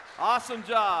Awesome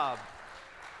job.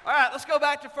 All right, let's go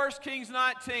back to 1 Kings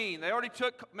 19. They already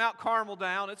took Mount Carmel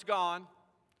down. It's gone.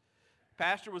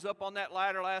 Pastor was up on that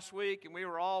ladder last week, and we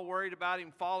were all worried about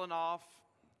him falling off.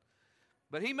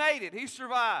 But he made it. He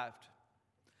survived.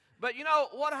 But you know,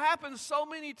 what happens so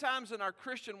many times in our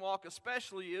Christian walk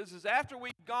especially is after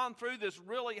we've gone through this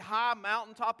really high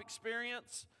mountaintop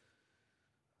experience,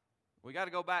 we got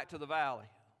to go back to the valley.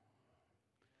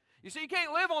 You see, you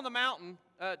can't live on the mountain.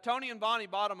 Tony and Bonnie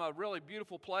bought them a really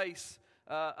beautiful place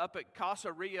up at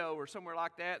Casa Rio or somewhere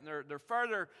like that, and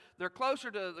they're closer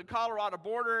to the Colorado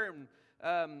border,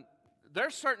 and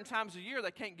there's certain times of year they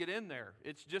can't get in there.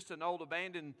 It's just an old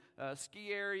abandoned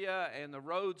ski area, and the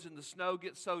roads and the snow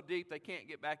get so deep they can't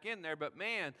get back in there. But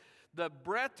man, the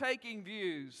breathtaking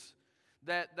views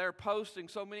that they're posting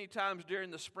so many times during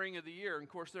the spring of the year, and of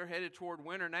course they're headed toward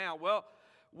winter now. Well,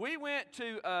 we went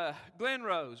to Glen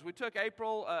Rose. We took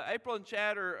April and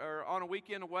Chad are on a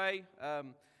weekend away.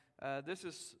 This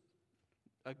is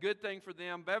a good thing for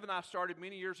them. Bev and I started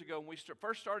many years ago. When we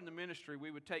first started the ministry,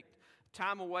 we would take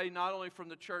time away not only from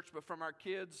the church but from our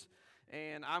kids.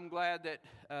 And I'm glad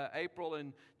that April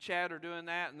and Chad are doing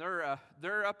that. And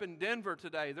they're up in Denver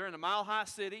today. They're in a mile-high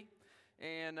city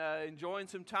and enjoying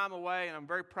some time away. And I'm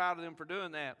very proud of them for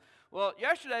doing that. Well,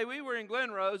 yesterday we were in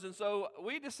Glen Rose, and so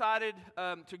we decided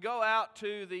to go out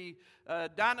to the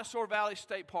Dinosaur Valley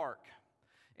State Park.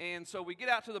 And so we get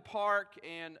out to the park,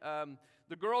 and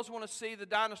the girls want to see the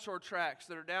dinosaur tracks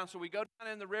that are down. So we go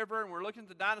down in the river, and we're looking at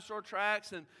the dinosaur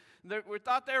tracks, and we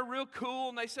thought they were real cool,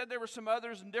 and they said there were some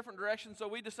others in different directions, so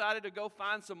we decided to go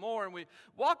find some more. And we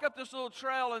walk up this little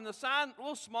trail, and the sign,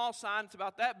 little small sign, it's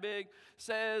about that big,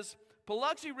 says,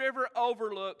 Biloxi River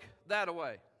Overlook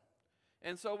that-a-way.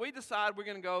 And so we decide we're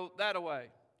going to go that-a-way.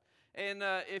 And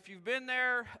if you've been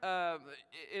there,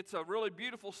 it's a really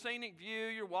beautiful scenic view.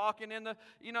 You're walking in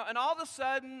and all of a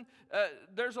sudden,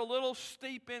 there's a little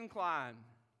steep incline.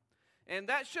 And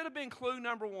that should have been clue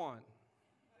number one.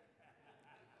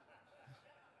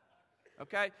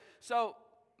 Okay? So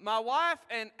my wife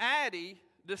and Addie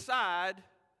decide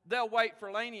they'll wait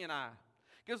for Lainey and I.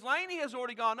 Because Lainey has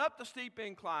already gone up the steep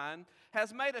incline,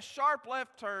 has made a sharp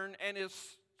left turn, and is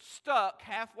stuck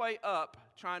halfway up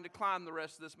trying to climb the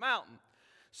rest of this mountain.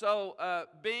 So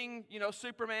being,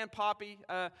 Superman Poppy,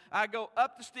 I go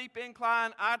up the steep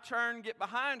incline, I turn, get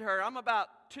behind her. I'm about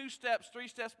 3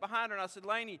 steps behind her, and I said,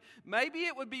 Lainey, maybe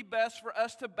it would be best for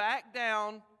us to back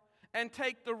down and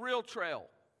take the real trail.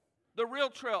 The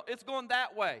real trail. It's going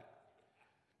that way.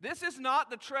 This is not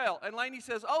the trail. And Lainey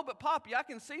says, oh, but Poppy, I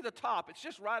can see the top. It's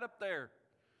just right up there.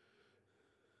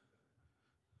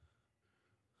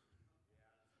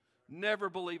 Never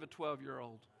believe a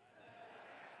 12-year-old.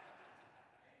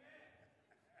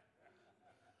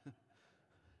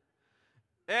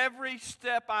 Every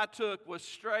step I took was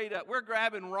straight up. We're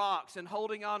grabbing rocks and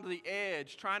holding on to the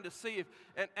edge, trying to see if.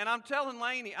 And I'm telling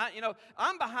Lainey,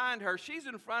 I'm behind her. She's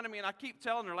in front of me, and I keep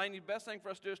telling her, Lainey, the best thing for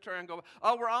us to do is turn and go,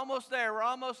 oh, we're almost there. We're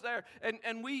almost there. And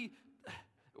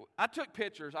I took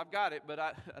pictures. I've got it, but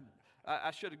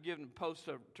I should have given a post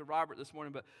to Robert this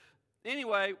morning. But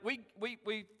anyway, we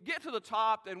get to the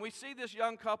top, and we see this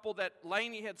young couple that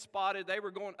Lainey had spotted. They were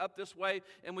going up this way,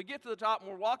 and we get to the top, and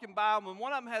we're walking by them, and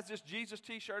one of them has this Jesus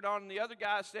T-shirt on, and the other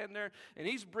guy is standing there, and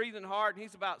he's breathing hard, and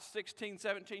he's about 16,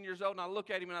 17 years old, and I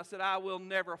look at him, and I said, I will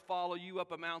never follow you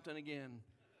up a mountain again.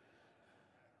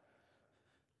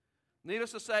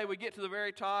 Needless to say, we get to the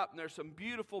very top, and there's some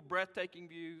beautiful, breathtaking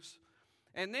views.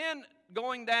 And then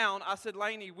going down, I said,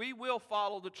 Lainey, we will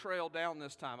follow the trail down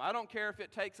this time. I don't care if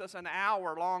it takes us an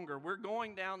hour longer. We're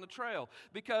going down the trail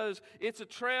because it's a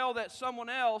trail that someone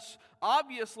else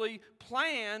obviously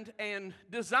planned and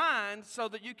designed so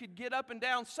that you could get up and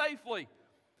down safely.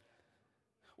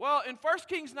 Well, in 1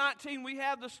 Kings 19, we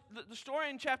have the story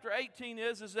in chapter 18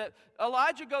 is that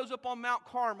Elijah goes up on Mount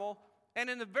Carmel, and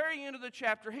in the very end of the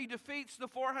chapter, he defeats the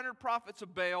 400 prophets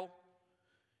of Baal.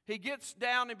 He gets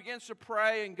down and begins to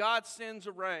pray, and God sends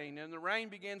a rain, and the rain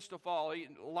begins to fall.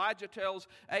 Elijah tells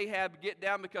Ahab, get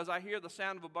down because I hear the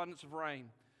sound of abundance of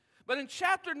rain. But in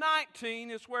chapter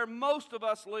 19 is where most of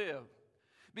us live.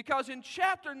 Because in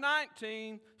chapter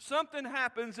 19, something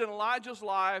happens in Elijah's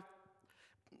life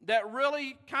that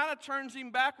really kind of turns him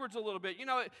backwards a little bit.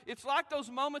 It's like those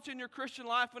moments in your Christian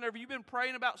life whenever you've been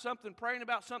praying about something,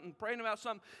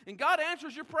 and God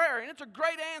answers your prayer, and it's a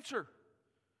great answer.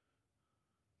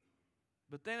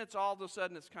 But then it's all of a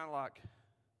sudden, it's kind of like,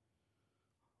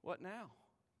 what now?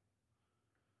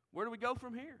 Where do we go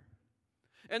from here?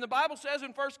 And the Bible says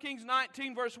in 1 Kings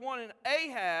 19, verse 1, and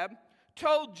Ahab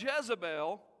told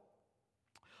Jezebel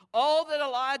all that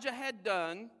Elijah had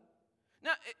done.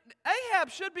 Now, Ahab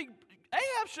should be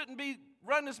Ahab shouldn't be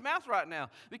running his mouth right now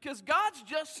because God's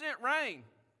just sent rain.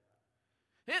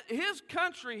 His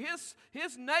country,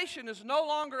 his nation is no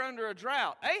longer under a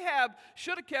drought. Ahab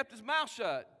should have kept his mouth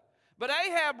shut. But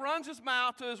Ahab runs his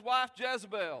mouth to his wife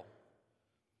Jezebel.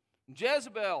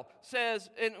 Jezebel says,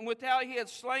 and with how he had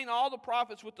slain all the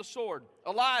prophets with the sword.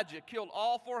 Elijah killed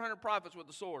all 400 prophets with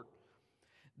the sword.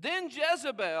 Then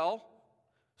Jezebel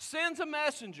sends a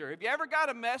messenger. Have you ever got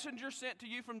a messenger sent to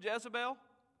you from Jezebel?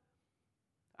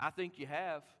 I think you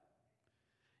have.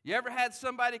 You ever had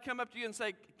somebody come up to you and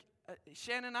say,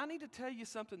 Shannon, I need to tell you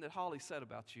something that Holly said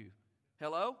about you.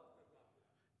 Hello?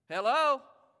 Hello?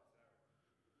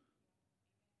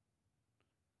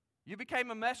 You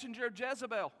became a messenger of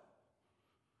Jezebel.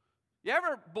 You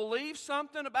ever believe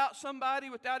something about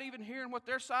somebody without even hearing what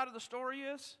their side of the story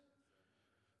is?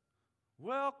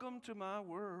 Welcome to my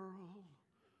world.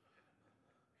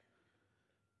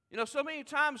 You know, so many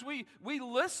times we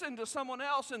listen to someone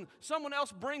else and someone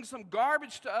else brings some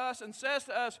garbage to us and says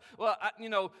to us, well,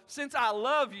 since I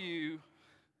love you,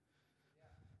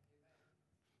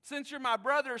 since you're my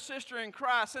brother or sister in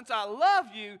Christ, since I love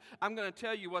you, I'm going to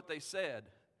tell you what they said.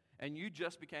 And you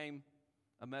just became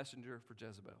a messenger for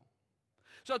Jezebel.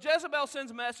 So Jezebel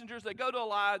sends messengers. They go to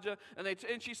Elijah, and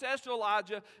she says to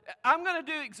Elijah, I'm going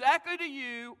to do exactly to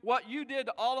you what you did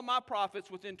to all of my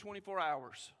prophets within 24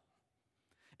 hours.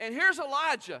 And here's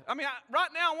Elijah. Right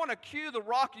now I want to cue the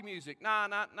Rocky music.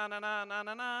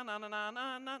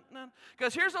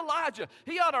 Because here's Elijah.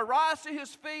 He ought to rise to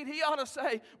his feet. He ought to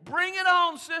say, bring it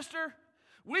on, sister.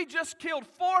 We just killed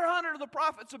 400 of the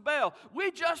prophets of Baal.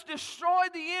 We just destroyed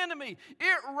the enemy.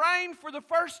 It rained for the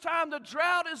first time. The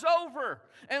drought is over.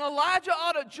 And Elijah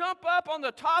ought to jump up on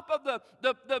the top of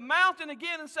the mountain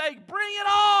again and say, bring it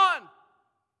on.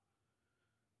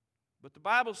 But the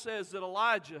Bible says that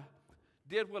Elijah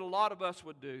did what a lot of us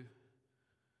would do.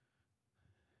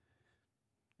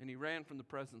 And he ran from the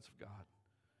presence of God.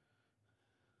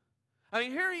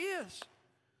 Here he is.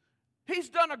 He's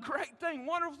done a great thing.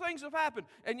 Wonderful things have happened.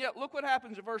 And yet, look what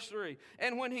happens in verse 3.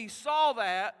 And when he saw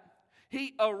that,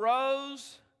 he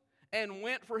arose and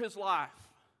went for his life.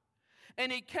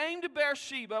 And he came to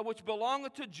Beersheba, which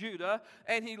belongeth to Judah,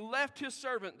 and he left his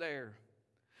servant there.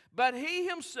 But he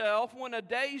himself went a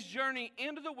day's journey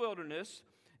into the wilderness,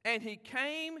 and he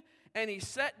came and he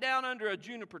sat down under a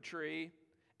juniper tree,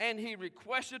 and he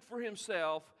requested for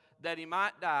himself that he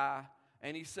might die,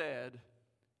 and he said,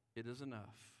 it is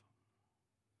enough.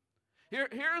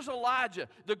 Here's Elijah,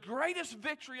 the greatest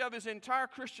victory of his entire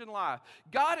Christian life.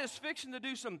 God is fixing to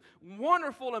do some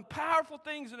wonderful and powerful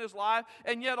things in his life,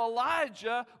 and yet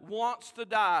Elijah wants to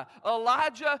die.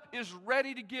 Elijah is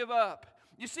ready to give up.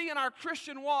 You see, in our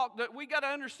Christian walk, that we got to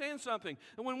understand something.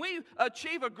 When we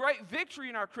achieve a great victory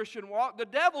in our Christian walk, the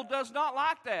devil does not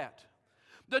like that.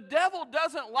 The devil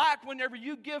doesn't like whenever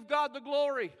you give God the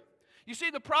glory. You see,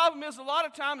 the problem is a lot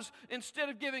of times, instead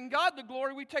of giving God the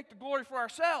glory, we take the glory for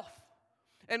ourselves.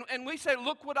 And we say,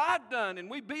 look what I've done. And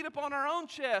we beat up on our own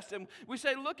chest. And we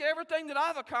say, look at everything that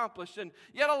I've accomplished. And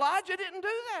yet Elijah didn't do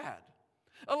that.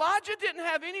 Elijah didn't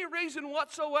have any reason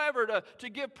whatsoever to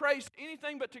give praise to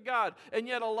anything but to God. And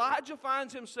yet Elijah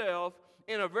finds himself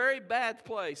in a very bad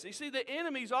place. You see, the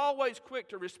enemy's always quick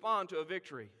to respond to a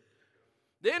victory.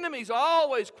 The enemy's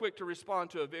always quick to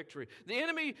respond to a victory. The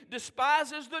enemy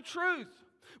despises the truth.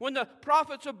 When the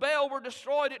prophets of Baal were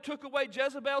destroyed, it took away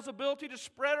Jezebel's ability to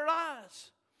spread her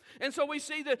lies. And so we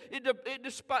see that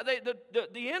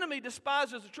the enemy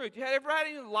despises the truth. You ever had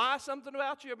anyone lie something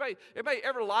about you? Everybody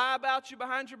ever lie about you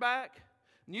behind your back?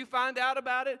 And you find out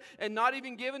about it and not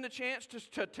even given the chance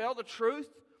to tell the truth?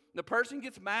 The person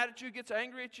gets mad at you, gets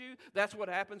angry at you. That's what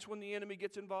happens when the enemy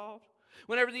gets involved.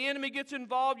 Whenever the enemy gets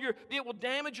involved, it will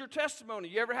damage your testimony.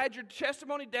 You ever had your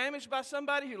testimony damaged by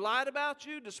somebody who lied about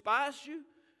you, despised you?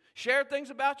 Shared things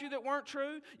about you that weren't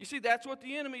true? You see, that's what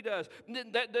the enemy does.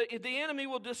 The enemy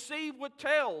will deceive with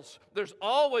tales. There's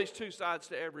always two sides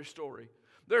to every story.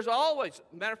 There's always,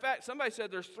 matter of fact, somebody said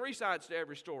there's three sides to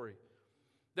every story.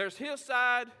 There's his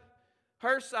side,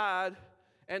 her side,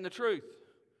 and the truth.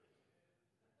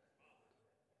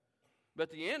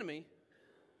 But the enemy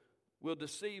will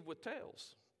deceive with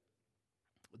tales.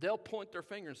 They'll point their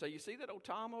finger and say, you see that old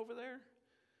Tom over there?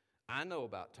 I know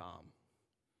about Tom.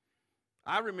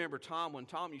 I remember Tom when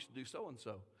Tom used to do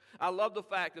so-and-so. I love the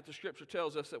fact that the Scripture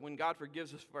tells us that when God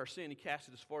forgives us of our sin, He casts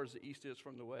it as far as the east is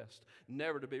from the west,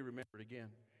 never to be remembered again.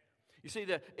 You see,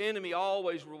 the enemy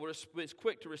always is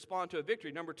quick to respond to a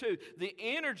victory. Number two, the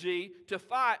energy to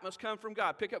fight must come from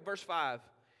God. Pick up verse 5.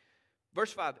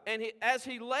 Verse 5, and as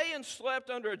he lay and slept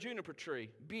under a juniper tree,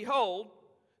 behold,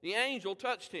 the angel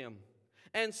touched him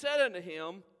and said unto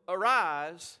him,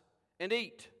 arise and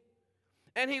eat.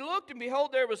 And he looked, and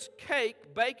behold, there was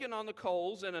cake baking on the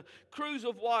coals, and a cruse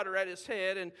of water at his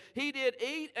head. And he did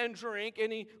eat and drink,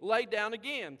 and he lay down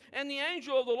again. And the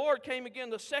angel of the Lord came again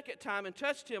the second time, and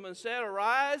touched him, and said,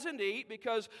 Arise and eat,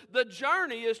 because the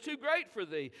journey is too great for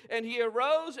thee. And he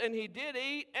arose, and he did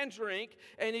eat and drink,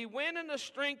 and he went in the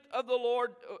strength of the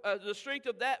Lord, the strength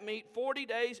of that meat, 40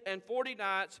 days and 40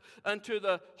 nights, unto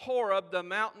the Horeb, the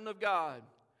mountain of God.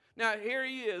 Now, here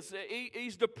he is.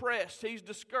 He's depressed. He's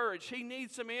discouraged. He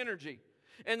needs some energy.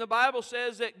 And the Bible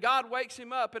says that God wakes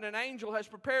him up and an angel has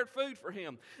prepared food for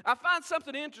him. I find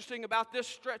something interesting about this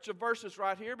stretch of verses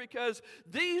right here, because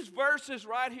these verses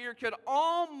right here could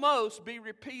almost be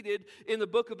repeated in the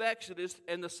book of Exodus,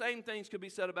 and the same things could be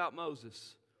said about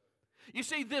Moses. You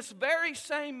see, this very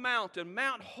same mountain,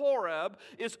 Mount Horeb,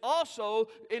 is also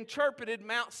interpreted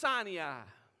Mount Sinai.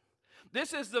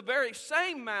 This is the very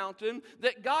same mountain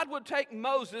that God would take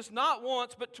Moses not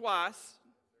once but twice.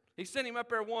 He sent him up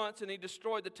there once and he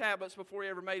destroyed the tablets before he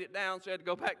ever made it down, so he had to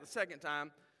go back the second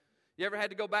time. You ever had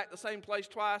to go back the same place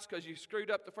twice because you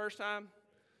screwed up the first time?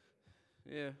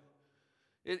 Yeah.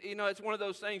 It's one of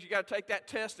those things, you got to take that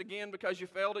test again because you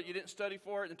failed it, you didn't study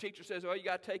for it, and the teacher says, you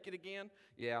got to take it again?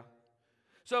 Yeah.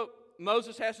 So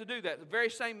Moses has to do that. The very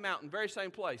same mountain, very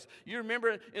same place. You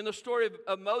remember in the story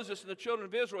of Moses and the children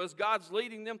of Israel, as God's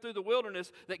leading them through the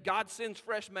wilderness, that God sends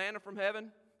fresh manna from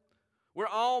heaven? We're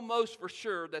almost for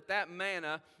sure that that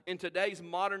manna, in today's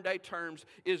modern day terms,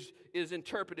 is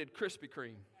interpreted Krispy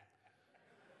Kreme.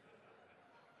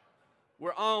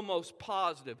 We're almost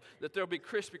positive that there'll be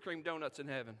Krispy Kreme donuts in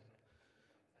heaven.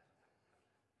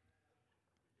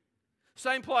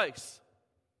 Same place,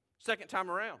 second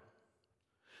time around.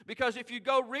 Because if you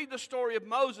go read the story of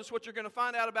Moses, what you're going to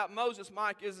find out about Moses,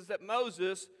 Mike, is that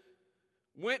Moses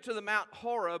went to the Mount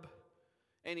Horeb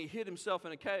and he hid himself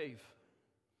in a cave.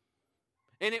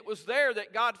 And it was there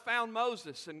that God found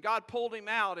Moses, and God pulled him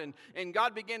out, and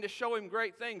God began to show him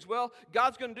great things. Well,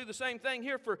 God's going to do the same thing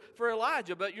here for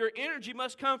Elijah, but your energy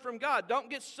must come from God.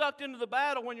 Don't get sucked into the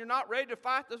battle when you're not ready to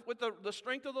fight with the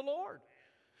strength of the Lord.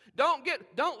 Don't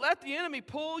let the enemy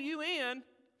pull you in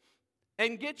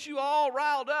and get you all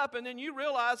riled up, and then you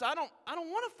realize, I don't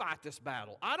want to fight this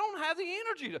battle. I don't have the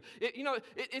energy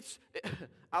to.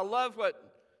 I love what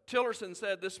Tillerson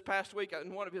said this past week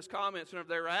in one of his comments whenever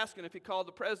they were asking if he called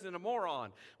the president a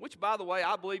moron, which, by the way,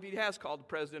 I believe he has called the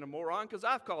president a moron because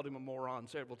I've called him a moron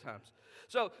several times.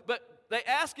 But they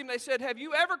asked him, they said, have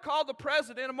you ever called the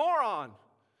president a moron?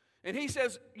 And he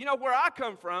says, where I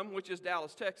come from, which is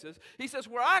Dallas, Texas, he says,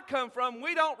 where I come from,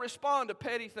 we don't respond to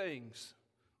petty things.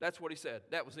 That's what he said.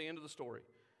 That was the end of the story.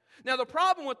 Now, the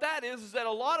problem with that is that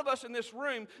a lot of us in this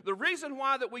room, the reason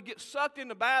why that we get sucked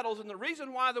into battles and the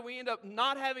reason why that we end up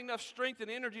not having enough strength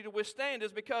and energy to withstand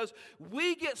is because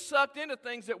we get sucked into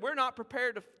things that we're not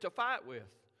prepared to fight with.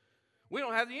 We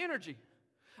don't have the energy.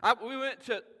 I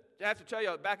have to tell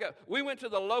you, back up. We went to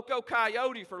the Loco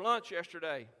Coyote for lunch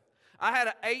yesterday. I had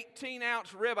an 18-ounce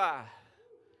ribeye.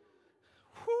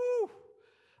 Whew!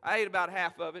 I ate about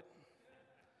half of it.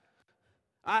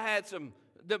 I had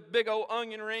the big old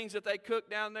onion rings that they cooked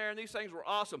down there, and these things were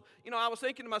awesome. I was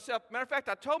thinking to myself, matter of fact,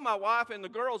 I told my wife and the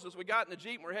girls as we got in the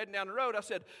Jeep and we're heading down the road, I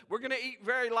said, we're going to eat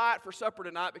very light for supper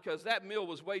tonight because that meal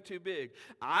was way too big.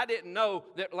 I didn't know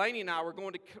that Lainey and I were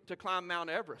going to climb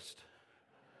Mount Everest.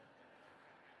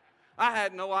 I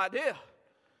had no idea.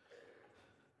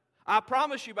 I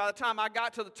promise you, by the time I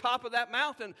got to the top of that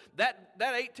mountain, that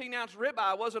 18-ounce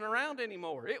ribeye wasn't around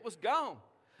anymore. It was gone.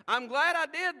 I'm glad I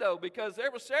did, though, because there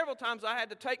were several times I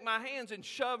had to take my hands and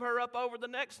shove her up over the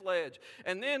next ledge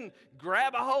and then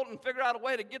grab a hold and figure out a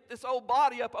way to get this old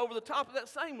body up over the top of that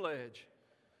same ledge.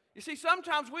 You see,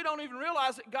 sometimes we don't even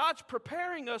realize that God's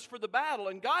preparing us for the battle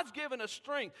and God's given us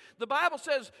strength. The Bible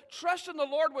says, trust in the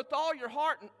Lord with all your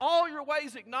heart and all your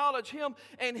ways acknowledge Him,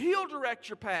 and He'll direct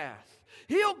your path.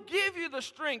 He'll give you the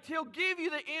strength. He'll give you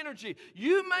the energy.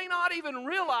 You may not even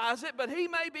realize it, but He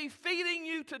may be feeding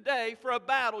you today for a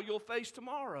battle you'll face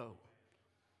tomorrow.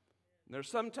 There's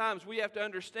sometimes we have to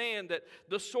understand that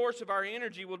the source of our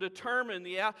energy will determine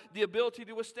the ability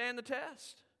to withstand the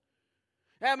test.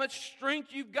 How much strength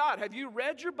you've got. Have you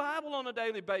read your Bible on a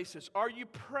daily basis? Are you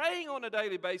praying on a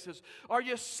daily basis? Are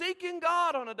you seeking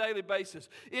God on a daily basis?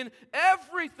 In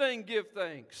everything give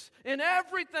thanks. In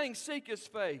everything seek His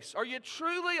face. Are you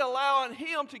truly allowing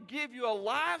Him to give you a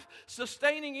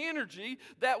life-sustaining energy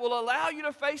that will allow you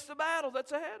to face the battle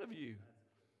that's ahead of you?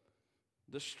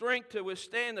 The strength to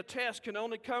withstand the test can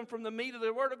only come from the meat of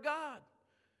the Word of God.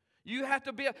 You have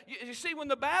to be, you see, when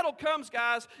the battle comes,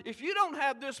 guys, if you don't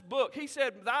have this book, He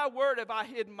said, thy word have I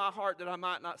hid in my heart that I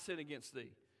might not sin against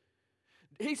thee.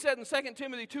 He said in 2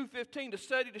 Timothy 2:15, to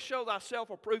study to show thyself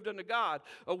approved unto God,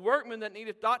 a workman that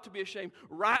needeth not to be ashamed,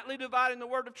 rightly dividing the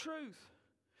word of truth.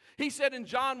 He said in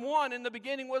John 1, in the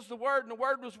beginning was the Word, and the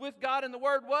Word was with God, and the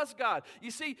Word was God. You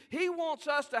see, He wants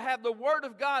us to have the Word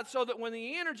of God so that when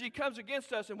the energy comes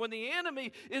against us, and when the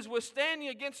enemy is withstanding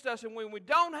against us, and when we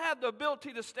don't have the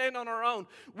ability to stand on our own,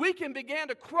 we can begin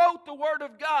to quote the Word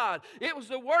of God. It was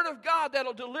the Word of God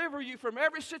that'll deliver you from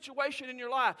every situation in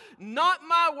your life. Not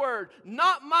my word,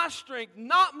 not my strength,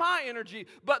 not my energy,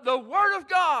 but the Word of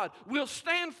God will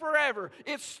stand forever.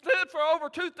 It stood for over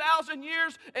 2,000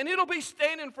 years, and it'll be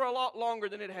standing for a lot longer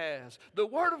than it has. The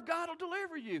Word of God will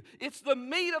deliver you. It's the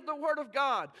meat of the Word of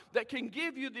God that can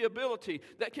give you the ability,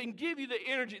 that can give you the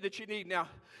energy that you need. Now,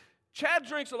 Chad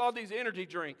drinks a lot of these energy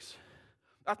drinks.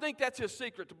 I think that's his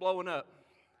secret to blowing up.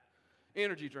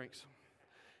 Energy drinks.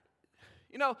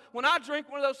 You know, when I drink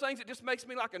one of those things, it just makes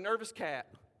me like a nervous cat.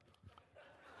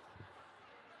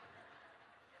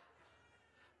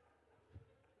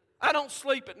 I don't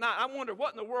sleep at night. I wonder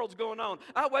what in the world's going on.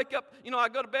 I wake up, I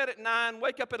go to bed at 9,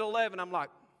 wake up at 11. I'm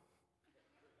like,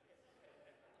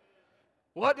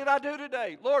 what did I do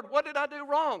today? Lord, what did I do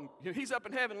wrong? He's up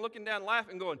in heaven looking down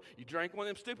laughing going, you drank one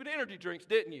of them stupid energy drinks,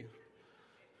 didn't you?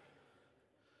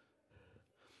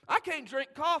 I can't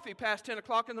drink coffee past 10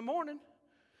 o'clock in the morning.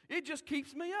 It just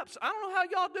keeps me up. So I don't know how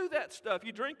y'all do that stuff.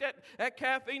 You drink that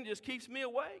caffeine, it just keeps me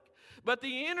awake. But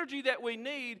the energy that we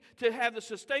need to have the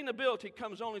sustainability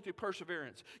comes only through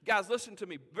perseverance. Guys, listen to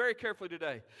me very carefully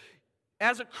today.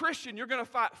 As a Christian, you're going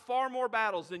to fight far more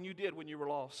battles than you did when you were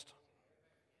lost.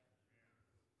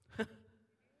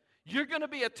 You're going to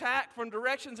be attacked from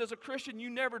directions as a Christian you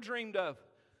never dreamed of.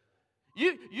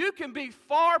 You can be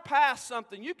far past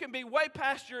something. You can be way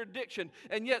past your addiction,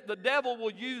 and yet the devil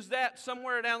will use that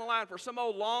somewhere down the line for some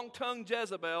old long-tongued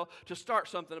Jezebel to start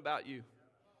something about you.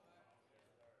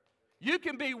 You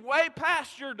can be way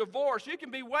past your divorce. You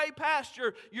can be way past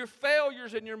your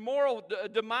failures and your moral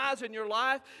demise in your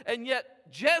life, and yet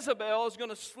Jezebel is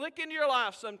going to slick into your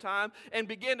life sometime and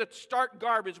begin to start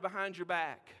garbage behind your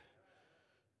back.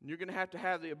 And you're going to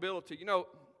have the ability.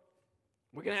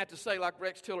 We're going to have to say, like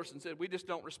Rex Tillerson said, we just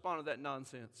don't respond to that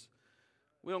nonsense.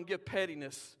 We don't give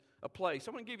pettiness a place.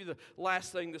 I'm going to give you the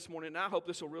last thing this morning, and I hope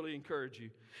this will really encourage you.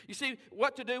 You see,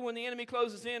 what to do when the enemy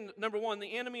closes in. Number one,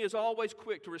 the enemy is always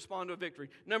quick to respond to a victory.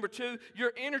 Number two,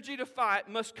 your energy to fight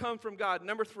must come from God.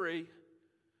 Number three,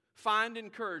 find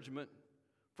encouragement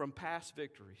from past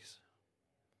victories.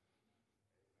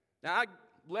 Now, I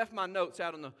left my notes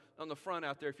out on the front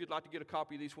out there. If you'd like to get a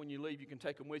copy of these when you leave, you can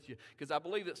take them with you, because I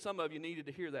believe that some of you needed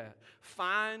to hear that.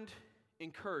 Find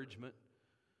encouragement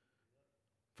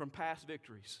from past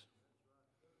victories.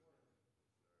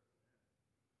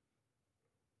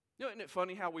 Isn't it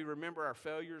funny how we remember our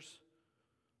failures?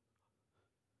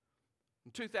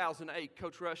 In 2008,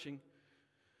 Coach Rushing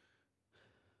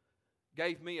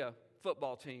gave me a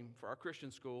football team for our Christian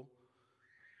school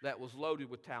that was loaded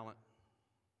with talent.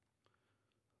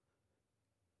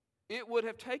 It would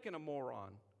have taken a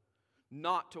moron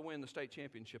not to win the state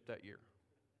championship that year.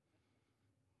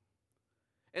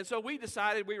 And so we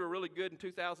decided we were really good in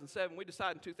 2007. We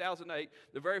decided in 2008,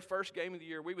 the very first game of the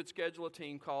year, we would schedule a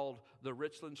team called the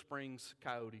Richland Springs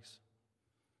Coyotes.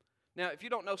 Now, if you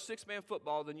don't know six-man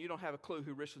football, then you don't have a clue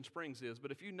who Richland Springs is.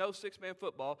 But if you know six-man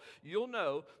football, you'll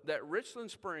know that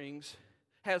Richland Springs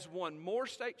has won more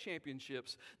state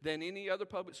championships than any other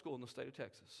public school in the state of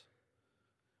Texas.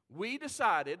 We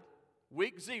decided,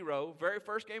 week 0, very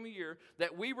first game of the year,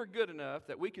 that we were good enough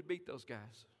that we could beat those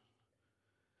guys.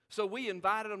 So we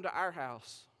invited them to our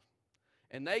house,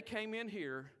 and they came in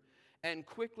here and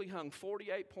quickly hung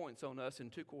 48 points on us in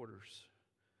 2 quarters,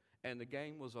 and the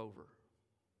game was over.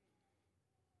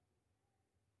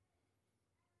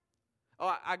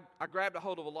 Oh, I grabbed a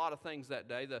hold of a lot of things that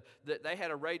day. They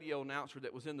had a radio announcer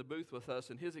that was in the booth with us,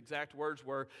 and his exact words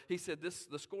were, he said,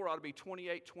 the score ought to be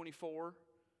 28-24,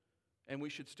 and we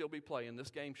should still be playing.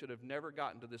 This game should have never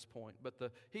gotten to this point. But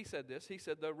he said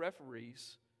the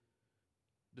referees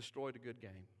destroyed a good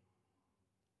game.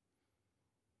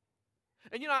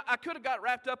 And I could have got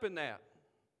wrapped up in that.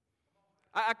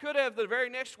 I could have the very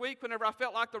next week, whenever I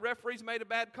felt like the referees made a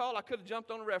bad call, I could have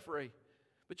jumped on a referee.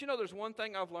 But there's one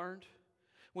thing I've learned.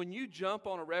 When you jump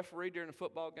on a referee during a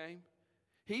football game,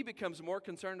 he becomes more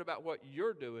concerned about what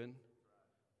you're doing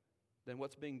than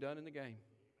what's being done in the game.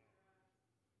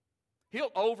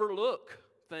 He'll overlook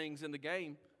things in the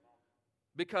game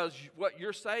because what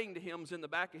you're saying to him is in the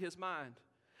back of his mind.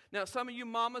 Now, some of you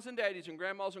mamas and daddies and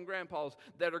grandmas and grandpas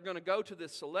that are going to go to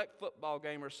this select football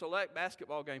game or select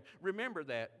basketball game, remember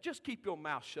that. Just keep your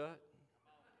mouth shut.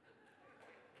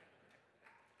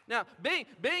 Now,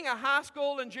 being a high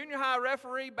school and junior high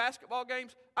referee basketball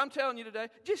games, I'm telling you today,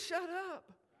 just shut up.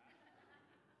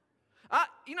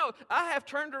 I have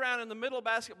turned around in the middle of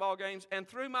basketball games and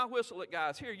threw my whistle at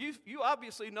guys. Here, you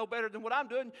obviously know better than what I'm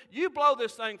doing. You blow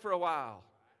this thing for a while.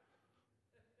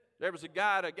 There was a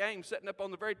guy at a game sitting up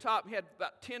on the very top. He had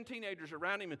about 10 teenagers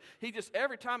around him, and he just,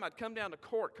 every time I'd come down to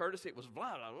court, Curtis, it was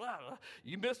blah, blah, blah, blah.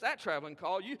 You missed that traveling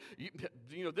call.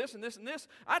 You know, this and this and this.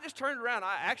 I just turned around.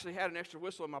 I actually had an extra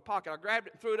whistle in my pocket. I grabbed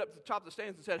it and threw it up to the top of the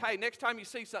stands and said, hey, next time you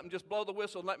see something, just blow the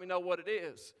whistle and let me know what it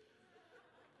is.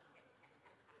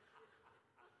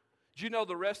 Did you know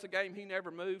the rest of the game he never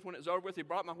moved? When it was over with, he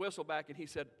brought my whistle back, and he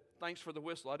said, thanks for the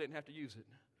whistle. I didn't have to use it.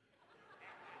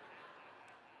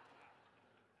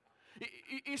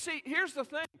 You see, here's the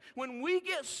thing. When we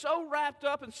get so wrapped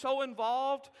up and so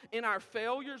involved in our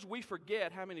failures, we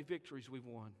forget how many victories we've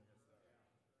won.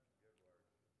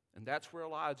 And that's where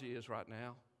Elijah is right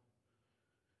now.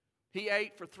 He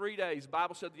ate for 3 days. The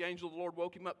Bible said the angel of the Lord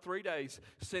woke him up 3 days,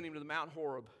 sent him to the Mount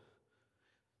Horeb.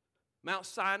 Mount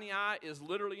Sinai is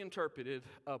literally interpreted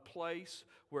a place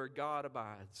where God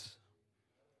abides.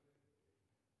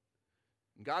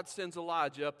 And God sends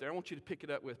Elijah up there. I want you to pick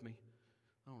it up with me.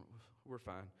 We're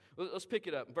fine. Let's pick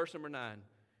it up. Verse number 9.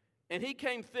 And he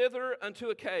came thither unto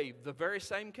a cave, the very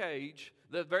same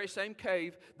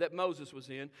cave that Moses was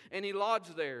in, and he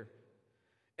lodged there.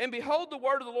 And behold, the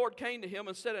word of the Lord came to him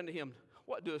and said unto him,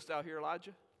 what doest thou here,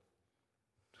 Elijah?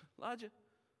 Elijah,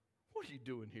 what are you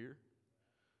doing here?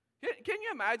 Can you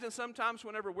imagine sometimes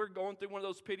whenever we're going through one of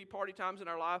those pity party times in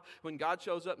our life when God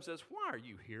shows up and says, why are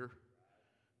you here?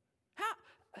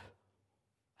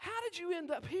 How did you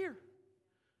end up here?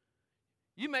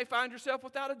 You may find yourself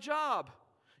without a job.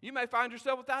 You may find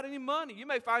yourself without any money. You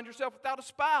may find yourself without a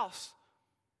spouse.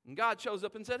 And God shows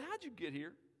up and said, how'd you get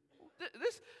here?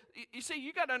 You see,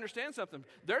 you got to understand something.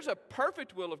 There's a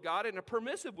perfect will of God and a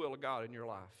permissive will of God in your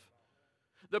life.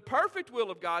 The perfect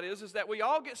will of God is that we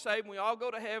all get saved and we all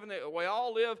go to heaven and we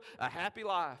all live a happy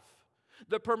life.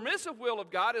 The permissive will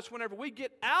of God is whenever we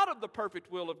get out of the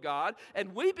perfect will of God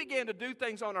and we begin to do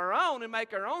things on our own and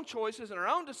make our own choices and our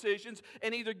own decisions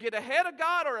and either get ahead of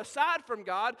God or aside from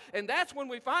God, and that's when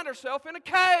we find ourselves in a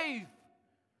cave.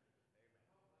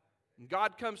 And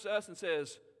God comes to us and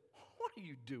says, what are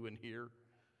you doing here?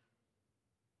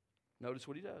 Notice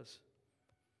what he does.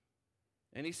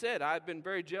 And he said, I have been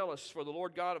very jealous for the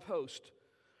Lord God of hosts,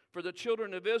 for the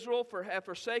children of Israel have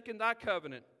forsaken thy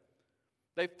covenant.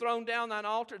 They've thrown down thine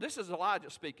altar. This is Elijah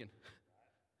speaking.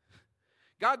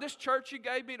 God, this church you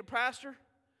gave me to pastor,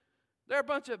 they're a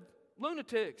bunch of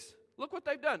lunatics. Look what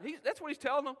they've done. That's what he's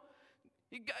telling them.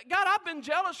 God, I've been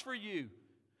jealous for you.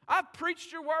 I've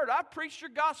preached your word. I've preached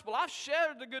your gospel. I've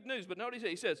shared the good news. But notice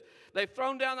he says, they've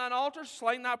thrown down thine altars,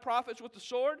 slain thy prophets with the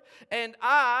sword, and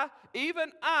I,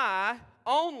 even I,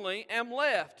 only am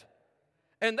left.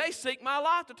 And they seek my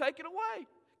life to take it away.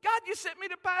 God, you sent me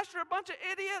to pastor a bunch of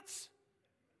idiots.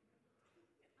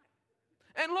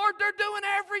 And Lord, they're doing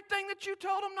everything that you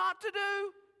told them not to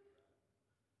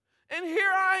do. And here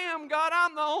I am, God,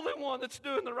 I'm the only one that's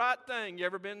doing the right thing. You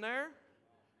ever been there?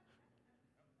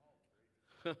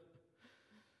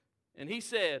 And he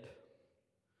said,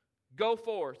 go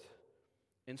forth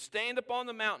and stand upon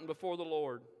the mountain before the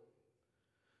Lord.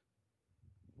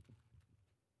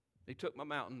 He took my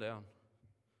mountain down.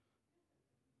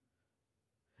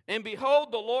 And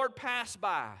behold, the Lord passed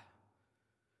by.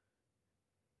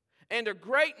 And a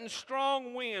great and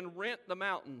strong wind rent the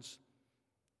mountains,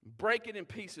 break it in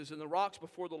pieces, and the rocks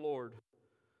before the Lord.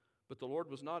 But the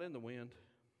Lord was not in the wind.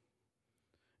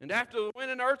 And after the wind,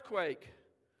 an earthquake.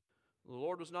 The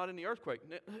Lord was not in the earthquake.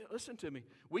 Now, listen to me.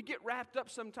 We get wrapped up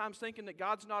sometimes thinking that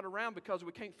God's not around because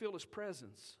we can't feel His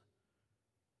presence.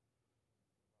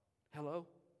 Hello?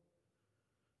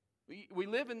 We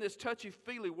live in this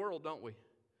touchy-feely world, don't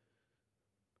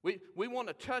we? We want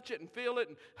to touch it and feel it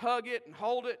and hug it and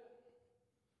hold it.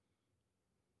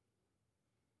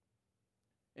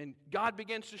 And God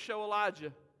begins to show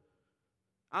Elijah,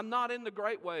 I'm not in the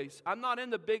great ways. I'm not in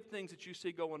the big things that you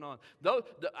see going on.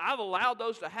 I've allowed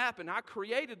those to happen. I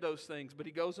created those things. But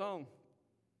he goes on.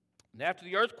 And after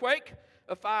the earthquake,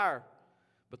 a fire.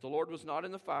 But the Lord was not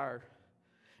in the fire.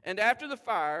 And after the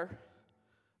fire,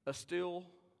 a still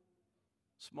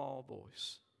small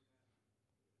voice.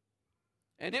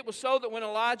 And it was so that when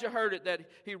Elijah heard it, that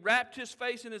he wrapped his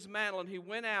face in his mantle, and he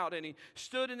went out, and he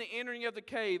stood in the entering of the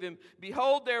cave. And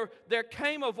behold, there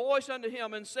came a voice unto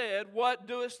him and said, what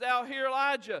doest thou here,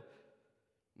 Elijah?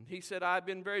 And he said, I have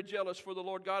been very jealous for the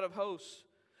Lord God of hosts,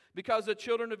 Because the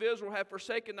children of Israel have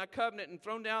forsaken thy covenant and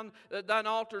thrown down thine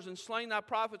altars and slain thy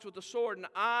prophets with the sword, and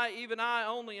I, even I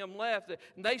only, am left.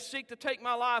 And they seek to take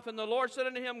my life. And the Lord said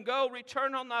unto him, Go,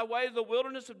 return on thy way to the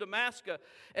wilderness of Damascus,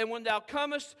 and when thou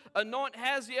comest, anoint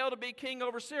Hazael to be king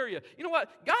over Syria. You know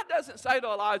what? God doesn't say to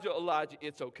Elijah, Elijah,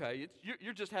 it's okay.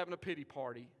 You're just having a pity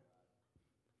party.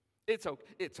 It's okay.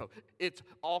 It's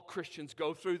all Christians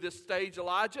go through this stage,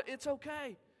 Elijah. It's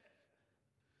okay.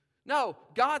 No,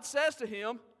 God says to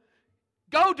him,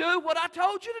 go do what I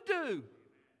told you to do.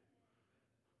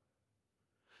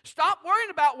 Stop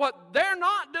worrying about what they're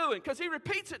not doing, because he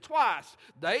repeats it twice.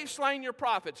 They've slain your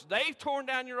prophets. They've torn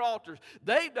down your altars.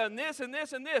 They've done this and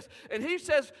this and this. And he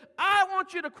says, I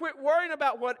want you to quit worrying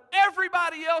about what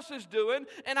everybody else is doing,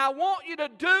 and I want you to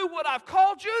do what I've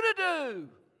called you to do.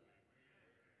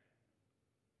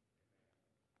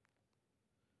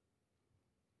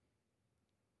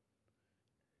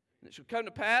 It shall come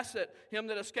to pass that him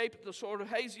that escapeth the sword of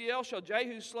Hazael shall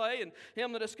Jehu slay, and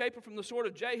him that escapeth from the sword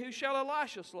of Jehu shall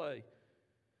Elisha slay.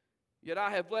 Yet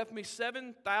I have left me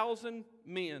 7,000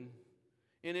 men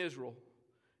in Israel,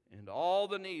 and all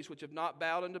the knees which have not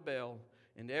bowed unto Baal,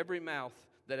 and every mouth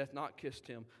that hath not kissed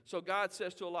him. So God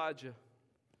says to Elijah,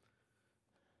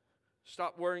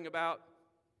 stop worrying about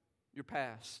your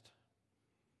past.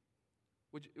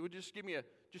 Would you just give me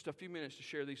just a few minutes to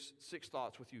share these 6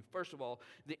 thoughts with you. First of all,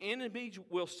 the enemy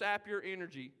will sap your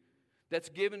energy that's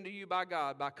given to you by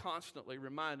God by constantly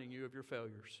reminding you of your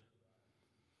failures.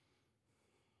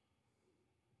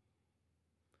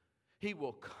 He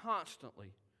will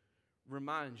constantly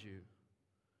remind you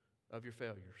of your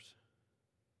failures.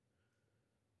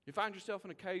 You find yourself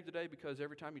in a cave today because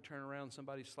every time you turn around,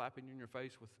 somebody's slapping you in your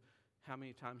face with how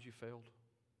many times you failed.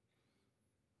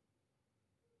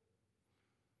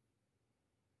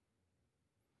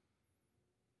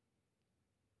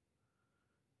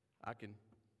 I can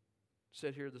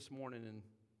sit here this morning and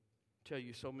tell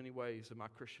you so many ways in my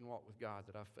Christian walk with God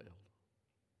that I've failed.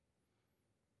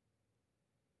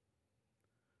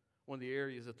 One of the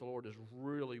areas that the Lord is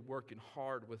really working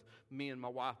hard with me and my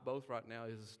wife both right now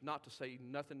is not to say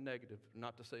nothing negative,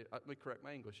 not to say, let me correct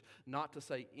my English, not to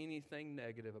say anything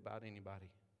negative about anybody.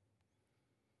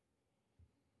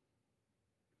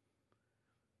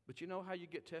 But you know how you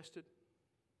get tested?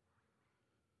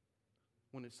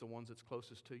 When it's the ones that's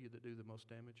closest to you that do the most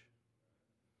damage.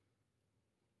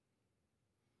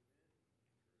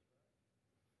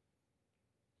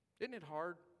 Isn't it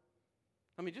hard?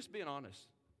 I mean, just being honest.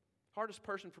 Hardest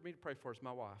person for me to pray for is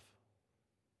my wife.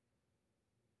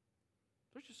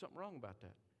 There's just something wrong about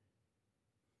that.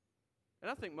 And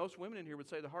I think most women in here would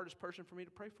say the hardest person for me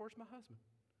to pray for is my husband.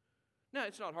 Now,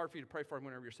 it's not hard for you to pray for him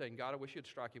whenever you're saying, God, I wish you'd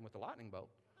strike him with a lightning bolt.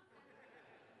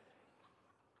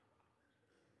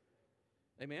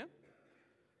 Amen?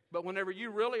 But whenever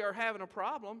you really are having a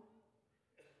problem,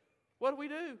 what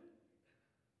do?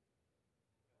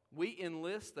 We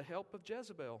enlist the help of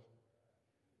Jezebel.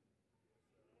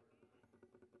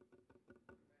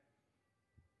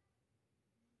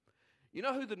 You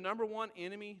know who the number one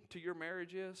enemy to your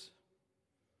marriage is?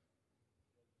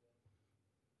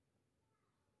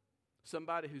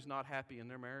 Somebody who's not happy in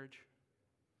their marriage.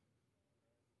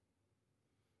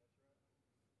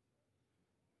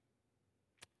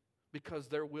 Because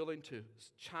they're willing to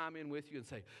chime in with you and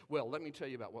say, well, let me tell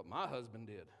you about what my husband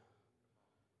did.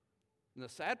 And the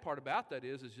sad part about that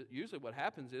is usually what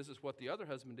happens is what the other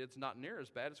husband did is not near as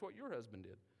bad as what your husband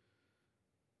did.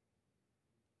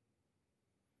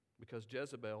 Because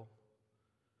Jezebel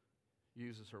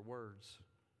uses her words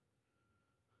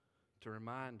to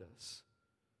remind us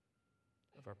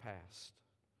of our past.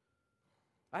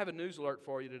 I have a news alert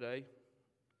for you today.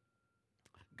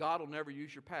 God will never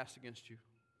use your past against you.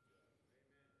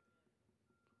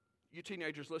 You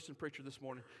teenagers, listen, preacher, this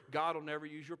morning. God will never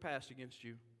use your past against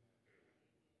you.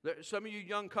 Some of you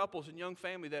young couples and young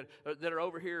family that are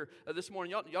over here this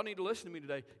morning, y'all need to listen to me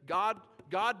today. God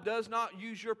does not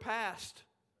use your past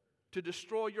to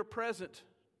destroy your present.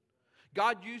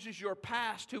 God uses your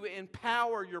past to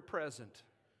empower your present.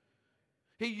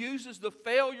 He uses the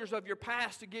failures of your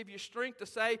past to give you strength to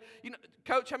say,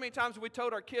 Coach, how many times have we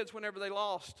told our kids whenever they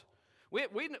lost? We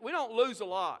don't lose a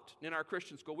lot in our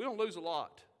Christian school. We don't lose a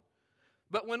lot.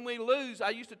 But when we lose,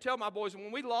 I used to tell my boys,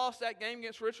 when we lost that game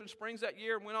against Richland Springs that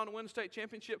year and went on to win the state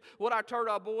championship, what I told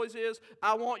our boys is,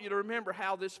 I want you to remember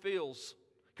how this feels,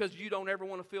 because you don't ever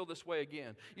want to feel this way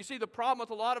again. You see, the problem with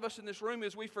a lot of us in this room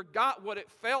is we forgot what it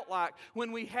felt like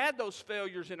when we had those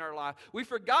failures in our life. We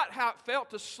forgot how it felt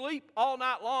to sleep all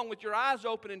night long with your eyes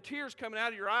open and tears coming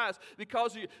out of your eyes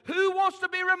because who wants to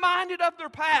be reminded of their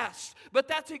past? But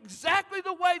that's exactly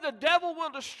the way the devil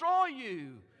will destroy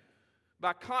you.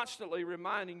 by constantly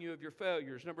reminding you of your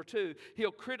failures. Number 2,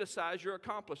 he'll criticize your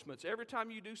accomplishments. Every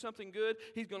time you do something good,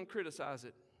 he's going to criticize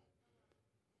it.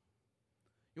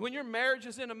 When your marriage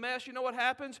is in a mess, you know what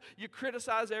happens? You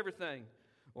criticize everything.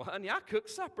 Well, honey, I cooked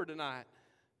supper tonight.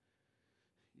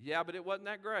 Yeah, but it wasn't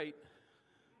that great.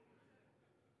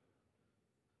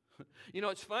 You know,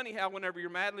 it's funny how whenever you're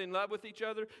madly in love with each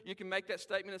other, you can make that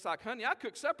statement. It's like, honey, I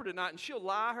cooked supper tonight, and she'll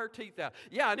lie her teeth out.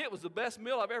 Yeah, and it was the best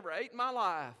meal I've ever ate in my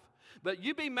life. But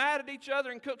you be mad at each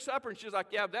other and cook supper, and she's like,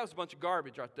 yeah, that was a bunch of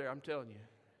garbage right there, I'm telling you.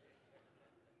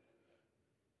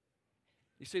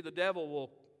 You see, the devil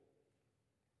will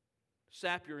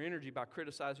sap your energy by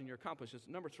criticizing your accomplishments.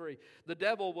 Number 3, the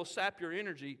devil will sap your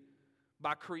energy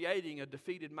by creating a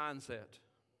defeated mindset.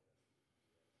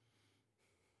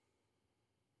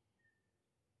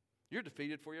 You're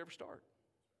defeated before you ever start.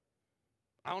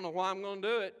 I don't know why I'm going to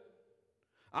do it.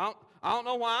 I don't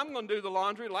know why I'm going to do the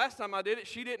laundry. Last time I did it,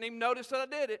 she didn't even notice that I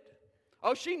did it.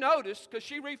 Oh, she noticed because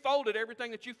she refolded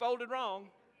everything that you folded wrong.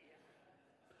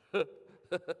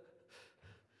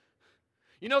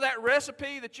 You know that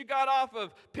recipe that you got off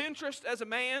of Pinterest as a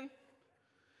man?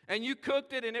 And you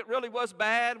cooked it and it really was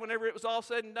bad whenever it was all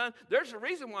said and done? There's a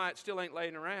reason why it still ain't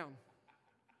laying around.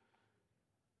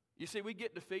 You see, we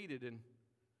get defeated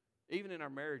even in our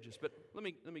marriages. But let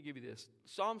me give you this.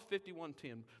 Psalms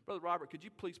 51:10. Brother Robert, could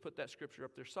you please put that scripture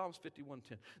up there? Psalms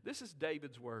 51:10. This is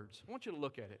David's words. I want you to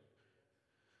look at it.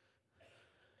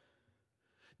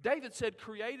 David said,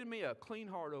 create in me a clean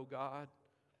heart, O God,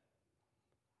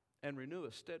 and renew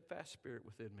a steadfast spirit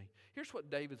within me. Here's what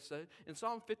David said. In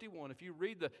Psalm 51, if you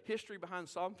read the history behind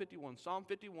Psalm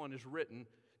 51 is written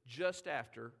just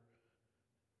after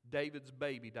David's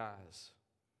baby dies.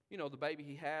 You know, the baby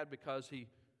he had because he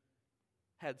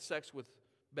had sex with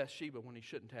Bathsheba when he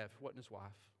shouldn't have. It wasn't his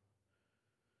wife.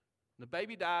 The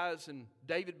baby dies, and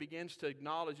David begins to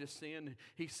acknowledge his sin.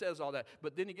 He says all that.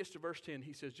 But then he gets to verse 10.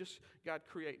 He says, just, God,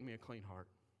 create in me a clean heart.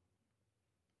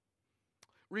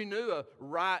 Renew a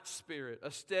right spirit, a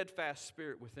steadfast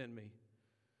spirit within me.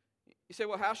 You say,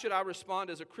 well, how should I respond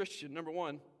as a Christian? Number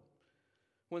 1,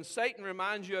 when Satan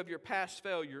reminds you of your past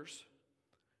failures,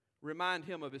 remind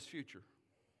him of his future.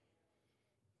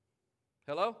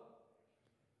 Hello?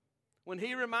 When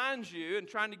he reminds you and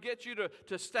trying to get you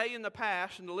to stay in the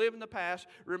past and to live in the past,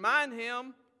 remind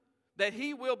him that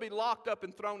he will be locked up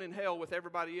and thrown in hell with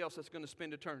everybody else that's going to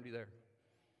spend eternity there.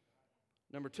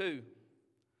 Number 2,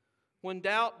 when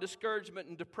doubt, discouragement,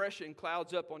 and depression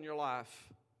clouds up on your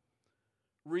life,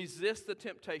 resist the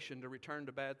temptation to return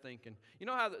to bad thinking. You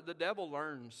know how the devil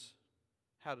learns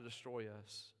how to destroy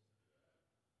us?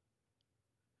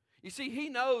 You see, he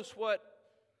knows what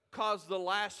caused the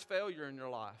last failure in your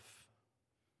life.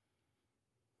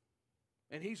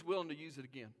 And he's willing to use it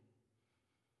again.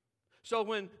 So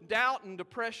when doubt and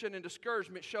depression and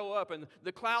discouragement show up and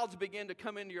the clouds begin to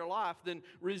come into your life, then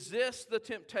resist the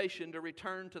temptation to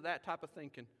return to that type of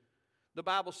thinking. The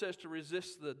Bible says to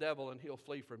resist the devil and he'll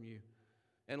flee from you.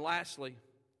 And lastly,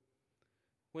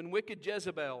 when wicked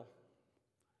Jezebel,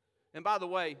 and by the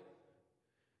way,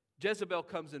 Jezebel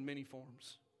comes in many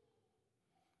forms.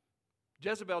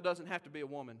 Jezebel doesn't have to be a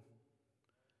woman.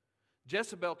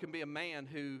 Jezebel can be a man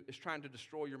who is trying to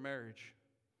destroy your marriage.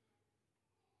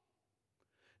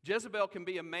 Jezebel can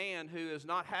be a man who is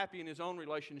not happy in his own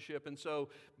relationship, and so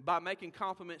by making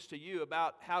compliments to you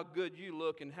about how good you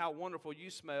look and how wonderful you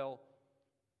smell,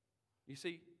 you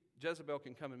see, Jezebel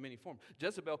can come in many forms.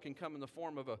 Jezebel can come in the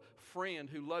form of a friend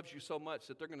who loves you so much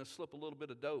that they're going to slip a little bit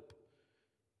of dope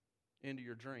into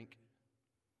your drink.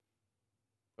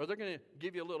 Or they're going to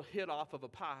give you a little hit off of a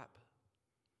pipe.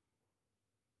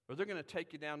 Or they're going to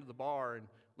take you down to the bar and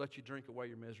let you drink away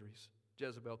your miseries.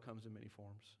 Jezebel comes in many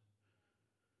forms.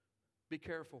 Be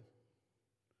careful.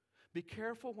 Be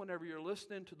careful whenever you're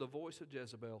listening to the voice of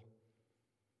Jezebel,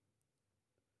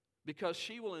 because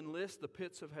she will enlist the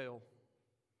pits of hell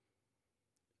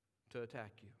to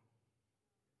attack you.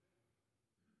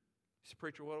 You say,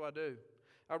 preacher, what do?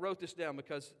 I wrote this down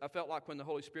because I felt like when the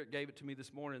Holy Spirit gave it to me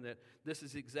this morning that this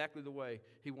is exactly the way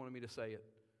He wanted me to say it.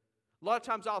 A lot of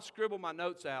times I'll scribble my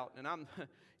notes out, and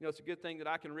it's a good thing that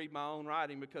I can read my own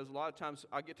writing, because a lot of times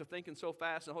I get to thinking so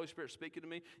fast and the Holy Spirit's speaking to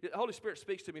me. The Holy Spirit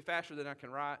speaks to me faster than I can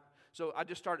write. So I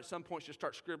just at some points just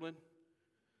start scribbling.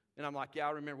 And I'm like, yeah,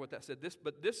 I remember what that said.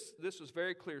 This was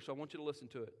very clear, so I want you to listen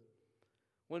to it.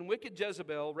 When wicked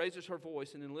Jezebel raises her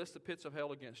voice and enlists the pits of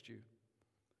hell against you,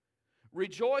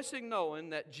 rejoicing knowing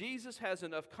that Jesus has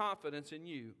enough confidence in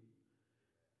you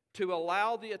to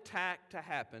allow the attack to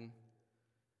happen,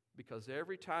 because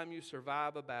every time you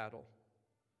survive a battle,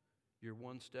 you're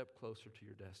one step closer to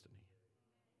your destiny.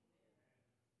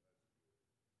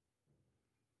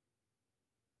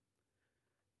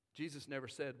 Jesus never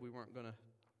said we weren't going to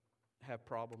have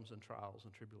problems and trials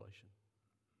and tribulation.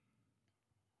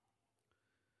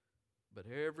 But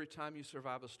every time you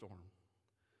survive a storm,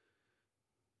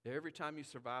 every time you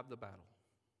survive the battle,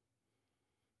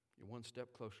 you're one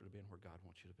step closer to being where God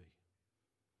wants you to be.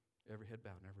 Every head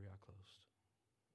bowed and every eye closed.